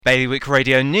Bailiwick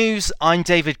Radio News, I'm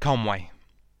David Conway.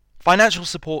 Financial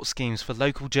support schemes for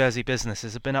local Jersey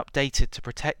businesses have been updated to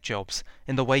protect jobs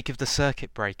in the wake of the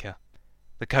circuit breaker.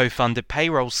 The co-funded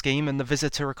payroll scheme and the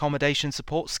visitor accommodation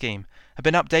support scheme have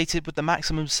been updated with the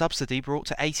maximum subsidy brought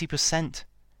to 80%.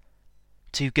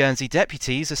 Two Guernsey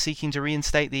deputies are seeking to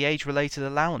reinstate the age-related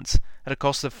allowance at a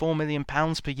cost of £4 million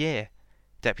per year.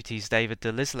 Deputies David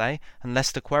Delisle and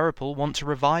Lester Queripel want to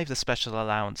revive the special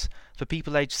allowance for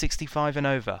people aged 65 and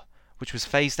over, which was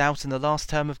phased out in the last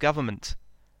term of government.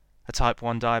 A type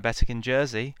 1 diabetic in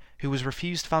Jersey, who was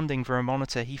refused funding for a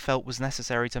monitor he felt was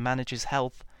necessary to manage his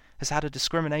health, has had a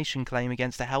discrimination claim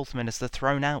against the health minister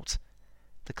thrown out.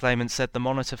 The claimant said the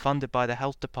monitor funded by the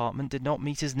health department did not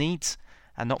meet his needs,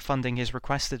 and not funding his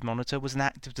requested monitor was an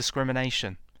act of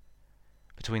discrimination.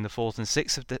 Between the 4th and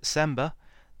 6th of December,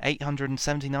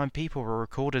 879 people were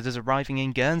recorded as arriving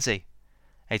in Guernsey.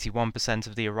 81%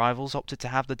 of the arrivals opted to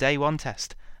have the Day 1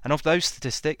 test, and of those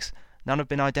statistics, none have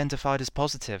been identified as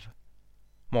positive.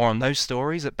 More on those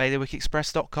stories at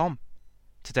bailiwickexpress.com.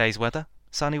 Today's weather,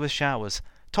 sunny with showers,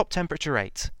 top temperature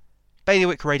 8.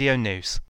 Bailiwick Radio News.